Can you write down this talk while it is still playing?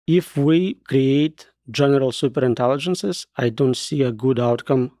if we create general superintelligences, I don't see a good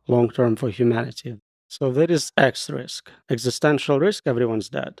outcome long-term for humanity. So there is X risk, existential risk, everyone's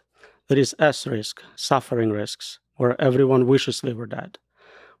dead. There is S risk, suffering risks, where everyone wishes they were dead.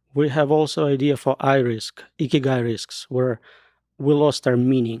 We have also idea for I risk, ikigai risks, where we lost our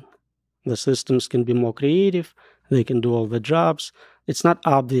meaning. The systems can be more creative, they can do all the jobs. It's not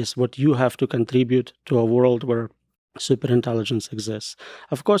obvious what you have to contribute to a world where superintelligence exists.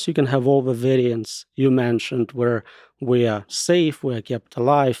 Of course, you can have all the variants you mentioned where we are safe, we are kept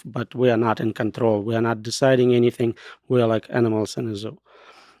alive, but we are not in control. We are not deciding anything. We are like animals in a zoo.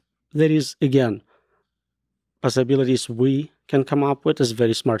 There is, again, possibilities we can come up with as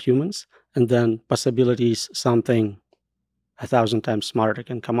very smart humans, and then possibilities something 1,000 times smarter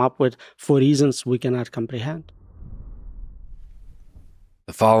can come up with for reasons we cannot comprehend.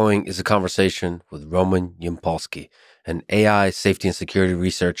 The following is a conversation with Roman Yampolsky, an AI safety and security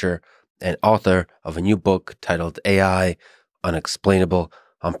researcher and author of a new book titled AI Unexplainable,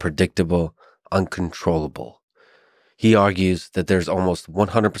 Unpredictable, Uncontrollable. He argues that there's almost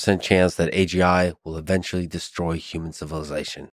 100% chance that AGI will eventually destroy human civilization.